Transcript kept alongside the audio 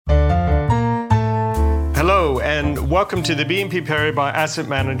Welcome to the BNP Paribas Asset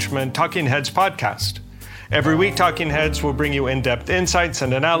Management Talking Heads podcast. Every week, Talking Heads will bring you in-depth insights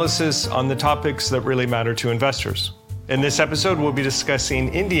and analysis on the topics that really matter to investors. In this episode, we'll be discussing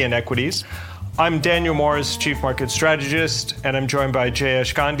Indian equities. I'm Daniel Morris, Chief Market Strategist, and I'm joined by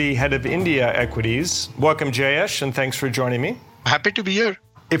Jayesh Gandhi, Head of India Equities. Welcome, Jayesh, and thanks for joining me. Happy to be here.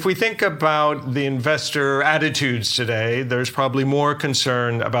 If we think about the investor attitudes today, there's probably more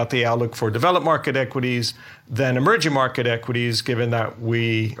concern about the outlook for developed market equities than emerging market equities, given that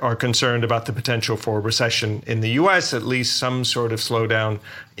we are concerned about the potential for a recession in the US, at least some sort of slowdown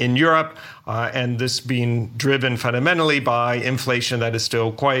in Europe, and this being driven fundamentally by inflation that is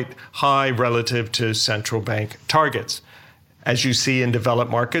still quite high relative to central bank targets. As you see in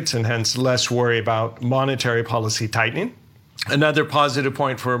developed markets, and hence less worry about monetary policy tightening. Another positive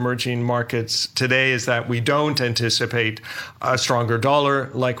point for emerging markets today is that we don't anticipate a stronger dollar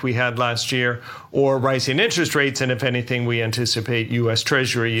like we had last year or rising interest rates. And if anything, we anticipate U.S.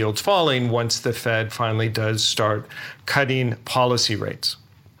 Treasury yields falling once the Fed finally does start cutting policy rates.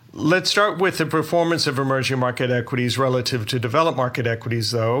 Let's start with the performance of emerging market equities relative to developed market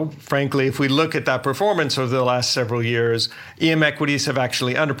equities, though. Frankly, if we look at that performance over the last several years, EM equities have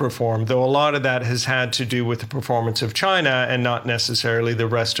actually underperformed, though a lot of that has had to do with the performance of China and not necessarily the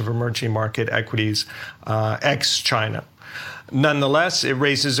rest of emerging market equities ex-China. Nonetheless, it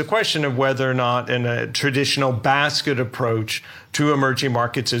raises a question of whether or not a traditional basket approach to emerging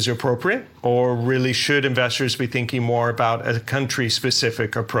markets is appropriate, or really should investors be thinking more about a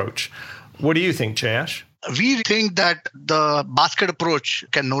country-specific approach. What do you think, Jayesh? We think that the basket approach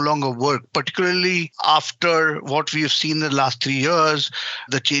can no longer work, particularly after what we've seen in the last 3 years,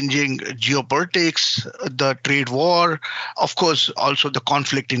 the changing geopolitics, the trade war. Of course, also the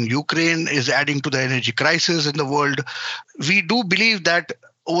conflict in Ukraine is adding to the energy crisis in the world. We do believe that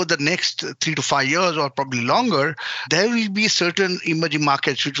over the next 3 to 5 years, or probably longer, there will be certain emerging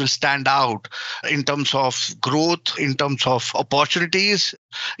markets which will stand out in terms of growth, in terms of opportunities.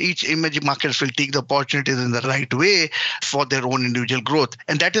 Each emerging markets will take the opportunities in the right way for their own individual growth.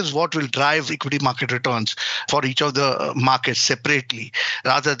 And that is what will drive equity market returns for each of the markets separately,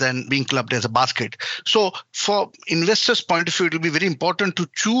 rather than being clubbed as a basket. So for investors' point of view, it will be very important to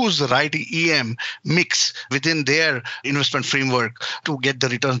choose the right EM mix within their investment framework to get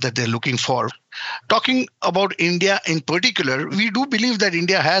the returns that they're looking for. Talking about India in particular, we do believe that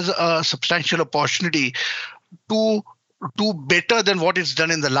India has a substantial opportunity to do better than what it's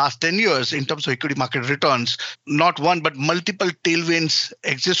done in the last 10 years in terms of equity market returns. Not one, but multiple tailwinds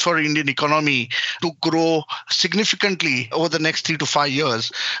exist for Indian economy to grow significantly over the next 3 to 5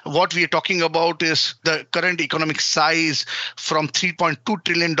 years. What we are talking about is the current economic size from $3.2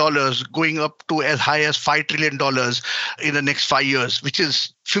 trillion going up to as high as $5 trillion in the next 5 years, which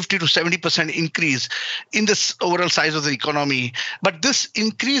is 50 to 70% increase in this overall size of the economy. But this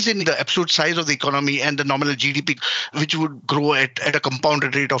increase in the absolute size of the economy and the nominal GDP, which would grow at a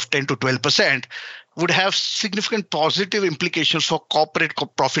compounded rate of 10 to 12%, would have significant positive implications for corporate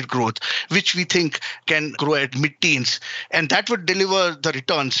profit growth, which we think can grow at mid-teens. And that would deliver the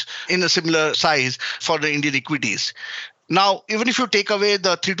returns in a similar size for the Indian equities. Now, even if you take away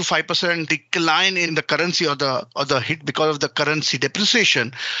the 3 to 5% decline in the currency or the hit because of the currency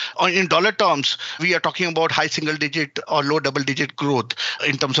depreciation, or in dollar terms, we are talking about high single digit or low double digit growth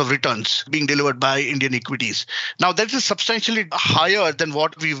in terms of returns being delivered by Indian equities. Now, that is substantially higher than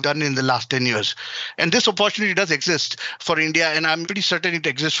what we've done in the last 10 years. And this opportunity does exist for India, and I'm pretty certain it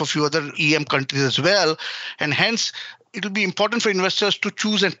exists for a few other EM countries as well. And hence, it will be important for investors to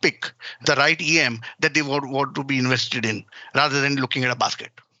choose and pick the right EM that they want to be invested in, rather than looking at a basket.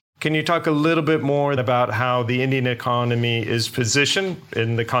 Can you talk a little bit more about how the Indian economy is positioned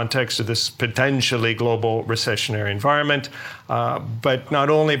in the context of this potentially global recessionary environment, but not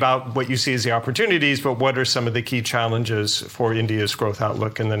only about what you see as the opportunities, but what are some of the key challenges for India's growth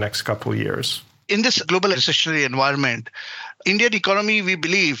outlook in the next couple of years? In this global recessionary environment, Indian economy, we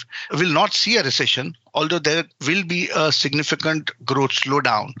believe, will not see a recession, although there will be a significant growth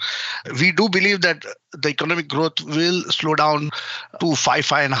slowdown. We do believe that the economic growth will slow down to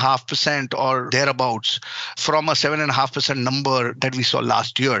 5.5% or thereabouts from a 7.5% number that we saw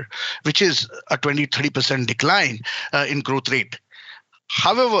last year, which is a 20-30% decline in growth rate.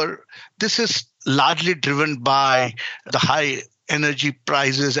 However, this is largely driven by the high energy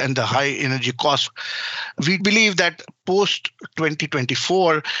prices and the high energy costs. We believe that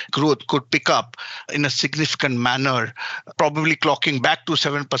post-2024 growth could pick up in a significant manner, probably clocking back to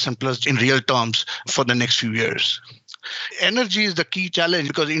 7% plus in real terms for the next few years. Energy is the key challenge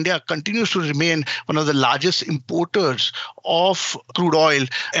because India continues to remain one of the largest importers of crude oil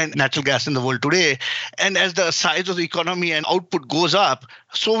and natural gas in the world today. And as the size of the economy and output goes up,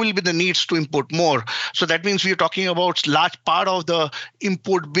 so will be the needs to import more. So that means we are talking about large part of the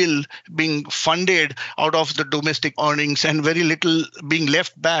import bill being funded out of the domestic earnings and very little being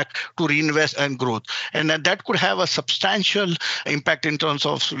left back to reinvest and growth. And that could have a substantial impact in terms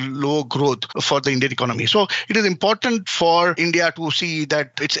of low growth for the Indian economy. So it is important for India to see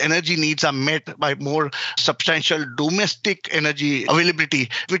that its energy needs are met by more substantial domestic energy availability,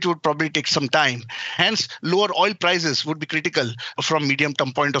 which would probably take some time. Hence, lower oil prices would be critical from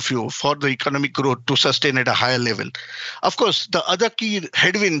medium-term point of view for the economic growth to sustain at a higher level. Of course, the other key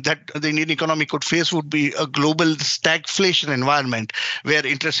headwind that the Indian economy could face would be a global stagflation environment where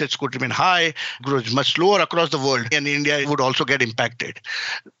interest rates could remain high, growth much lower across the world, and India would also get impacted.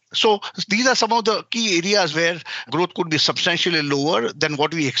 So these are some of the key areas where growth could be substantially lower than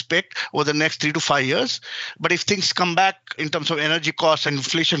what we expect over the next 3 to 5 years. But if things come back in terms of energy costs and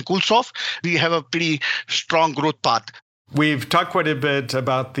inflation cools off, we have a pretty strong growth path. We've talked quite a bit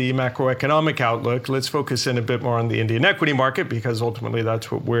about the macroeconomic outlook. Let's focus in a bit more on the Indian equity market because ultimately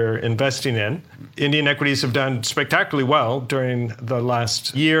that's what we're investing in. Indian equities have done spectacularly well during the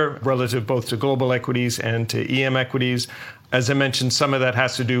last year relative both to global equities and to EM equities. As I mentioned, some of that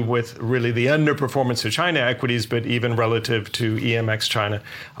has to do with really the underperformance of China equities, but even relative to EMX China.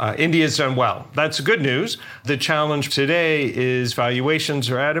 India's done well. That's good news. The challenge today is valuations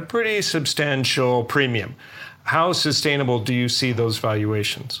are at a pretty substantial premium. How sustainable do you see those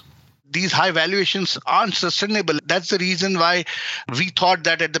valuations? These high valuations aren't sustainable. That's the reason why we thought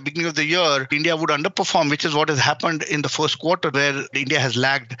that at the beginning of the year, India would underperform, which is what has happened in the first quarter where India has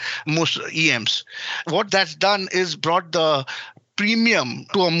lagged most EMs. What that's done is brought the premium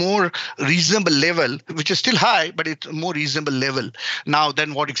to a more reasonable level, which is still high, but it's a more reasonable level now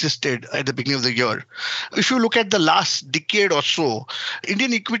than what existed at the beginning of the year. If you look at the last decade or so,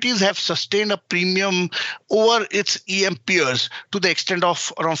 Indian equities have sustained a premium over its EM peers to the extent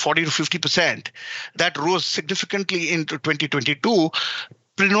of around 40 to 50%. That rose significantly into 2022.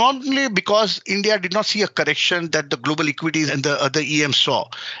 Predominantly because India did not see a correction that the global equities and the other EMs saw.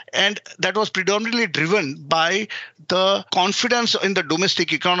 And that was predominantly driven by the confidence in the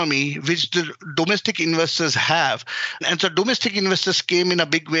domestic economy, which the domestic investors have. And so domestic investors came in a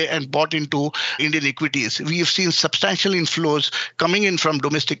big way and bought into Indian equities. We have seen substantial inflows coming in from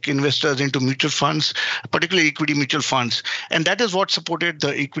domestic investors into mutual funds, particularly equity mutual funds. And that is what supported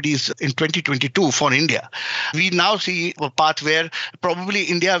the equities in 2022 for India. We now see a path where probably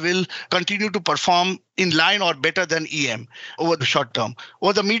India will continue to perform in line or better than EM over the short term.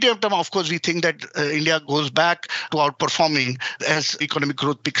 Over the medium term, of course, we think that India goes back to outperforming as economic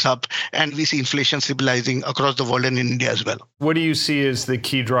growth picks up and we see inflation stabilizing across the world and in India as well. What do you see as the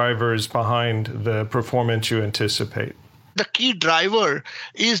key drivers behind the performance you anticipate? The key driver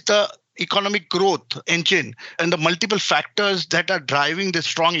is the economic growth engine and the multiple factors that are driving this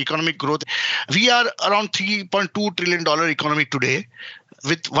strong economic growth. We are around $3.2 trillion economy today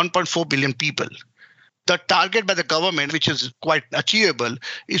with 1.4 billion people. The target by the government, which is quite achievable,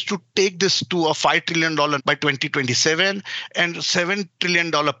 is to take this to a $5 trillion by 2027 and $7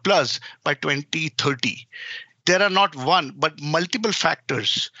 trillion plus by 2030. There are not one, but multiple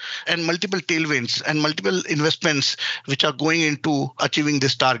factors and multiple tailwinds and multiple investments which are going into achieving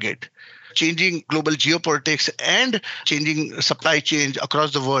this target. Changing global geopolitics and changing supply chain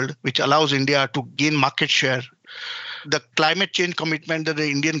across the world, which allows India to gain market share. The climate change commitment that the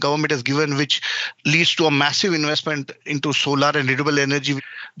Indian government has given, which leads to a massive investment into solar and renewable energy.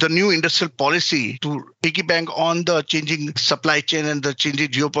 The new industrial policy to piggyback on the changing supply chain and the changing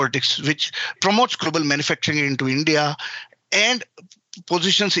geopolitics, which promotes global manufacturing into India and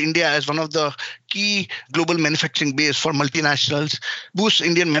positions India as one of the key global manufacturing base for multinationals, boosts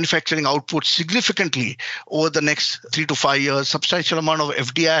Indian manufacturing output significantly over the next 3 to 5 years. Substantial amount of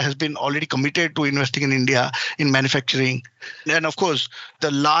FDI has been already committed to investing in India in manufacturing. And of course, the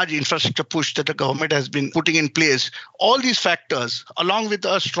large infrastructure push that the government has been putting in place, all these factors, along with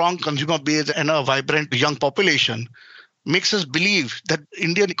a strong consumer base and a vibrant young population, makes us believe that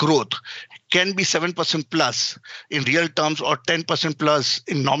Indian growth can be 7% plus in real terms or 10% plus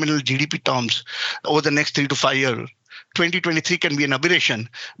in nominal GDP terms over the next 3 to 5 years. 2023 can be an aberration,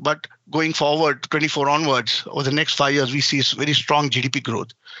 but going forward, 24 onwards, over the next 5 years, we see very strong GDP growth.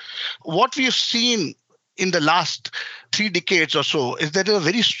 What we have seen in the last 3 decades or so is that there is a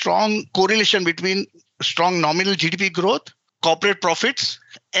very strong correlation between strong nominal GDP growth, corporate profits,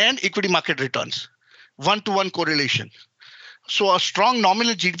 and equity market returns. 1-to-1 correlation. So a strong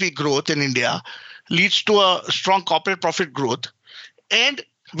nominal GDP growth in India leads to a strong corporate profit growth and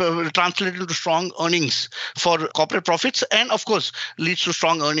will translate into strong earnings for corporate profits, and of course leads to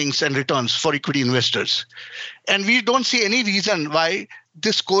strong earnings and returns for equity investors. And we don't see any reason why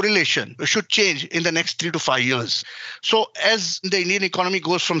this correlation should change in the next 3 to 5 years. So as the Indian economy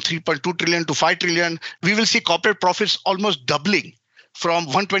goes from 3.2 trillion to 5 trillion, we will see corporate profits almost doubling from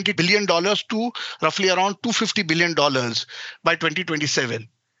 $120 billion to roughly around $250 billion by 2027.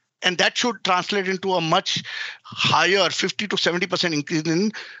 And that should translate into a much higher 50 to 70% increase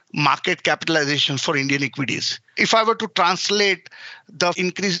in market capitalization for Indian equities. If I were to translate the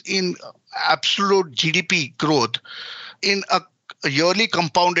increase in absolute GDP growth in a yearly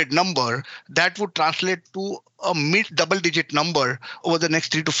compounded number, that would translate to a mid double-digit number over the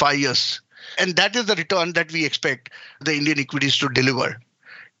next 3 to 5 years. And that is the return that we expect the Indian equities to deliver.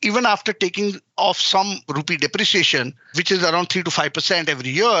 Even after taking off some rupee depreciation, which is around 3 to 5%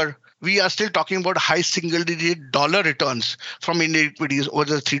 every year, we are still talking about high single-digit dollar returns from Indian equities over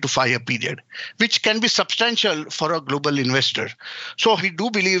the 3 to 5 year period, which can be substantial for a global investor. So we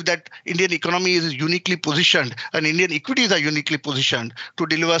do believe that Indian economy is uniquely positioned and Indian equities are uniquely positioned to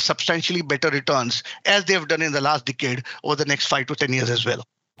deliver substantially better returns as they have done in the last decade over the next 5 to 10 years as well.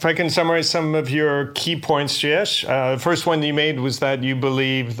 If I can summarize some of your key points, Jayesh. The first one you made was that you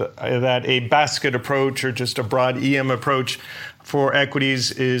believe that a basket approach or just a broad EM approach for equities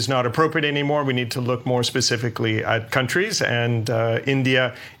is not appropriate anymore. We need to look more specifically at countries, and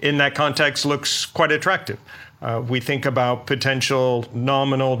India in that context looks quite attractive. We think about potential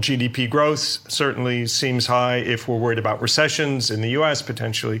nominal GDP growth, certainly seems high if we're worried about recessions in the US,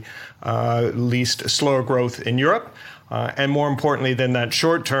 potentially at least slower growth in Europe. And more importantly than that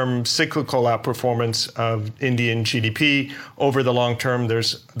short-term cyclical outperformance of Indian GDP, over the long term,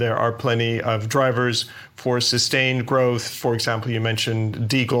 there are plenty of drivers for sustained growth. For example, you mentioned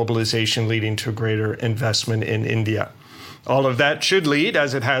deglobalization leading to greater investment in India. All of that should lead,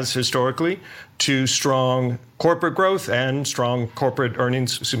 as it has historically, to strong corporate growth and strong corporate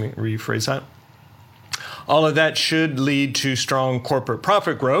earnings. Rephrase that. All of that should lead to strong corporate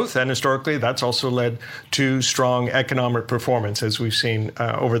profit growth, and historically that's also led to strong economic performance, as we've seen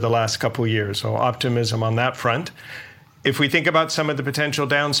over the last couple of years. So optimism on that front. If we think about some of the potential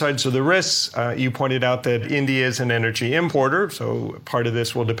downsides or the risks, you pointed out that India is an energy importer, so part of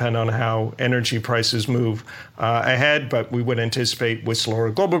this will depend on how energy prices move ahead, but we would anticipate with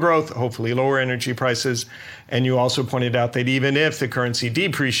slower global growth, hopefully lower energy prices. And you also pointed out that even if the currency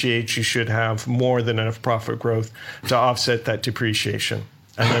depreciates, you should have more than enough profit growth to offset that depreciation.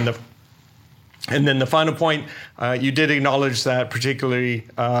 And then the final point, you did acknowledge that particularly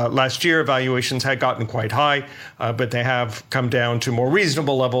last year, valuations had gotten quite high, but they have come down to more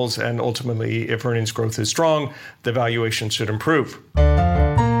reasonable levels. And ultimately, if earnings growth is strong, the valuation should improve.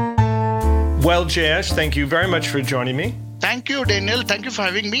 Well, Jayesh, thank you very much for joining me. Thank you, Daniel. Thank you for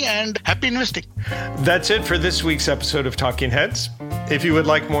having me, and happy investing. That's it for this week's episode of Talking Heads. If you would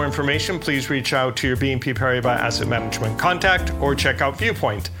like more information, please reach out to your BNP Paribas Asset Management contact or check out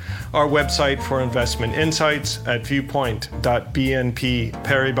Viewpoint, our website for investment insights at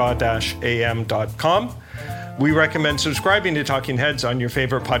viewpoint.bnpparibas-am.com. We recommend subscribing to Talking Heads on your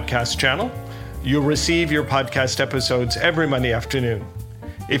favorite podcast channel. You'll receive your podcast episodes every Monday afternoon.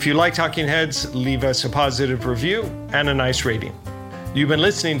 If you like Talking Heads, leave us a positive review and a nice rating. You've been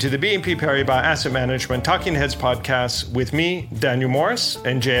listening to the BNP Paribas Asset Management Talking Heads podcast with me, Daniel Morris,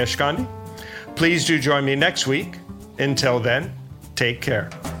 and Jayesh Gandhi. Please do join me next week. Until then, take care.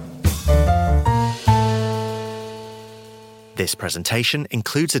 This presentation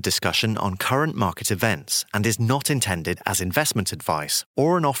includes a discussion on current market events and is not intended as investment advice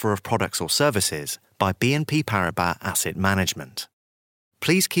or an offer of products or services by BNP Paribas Asset Management.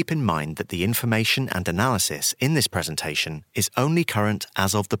 Please keep in mind that the information and analysis in this presentation is only current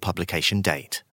as of the publication date.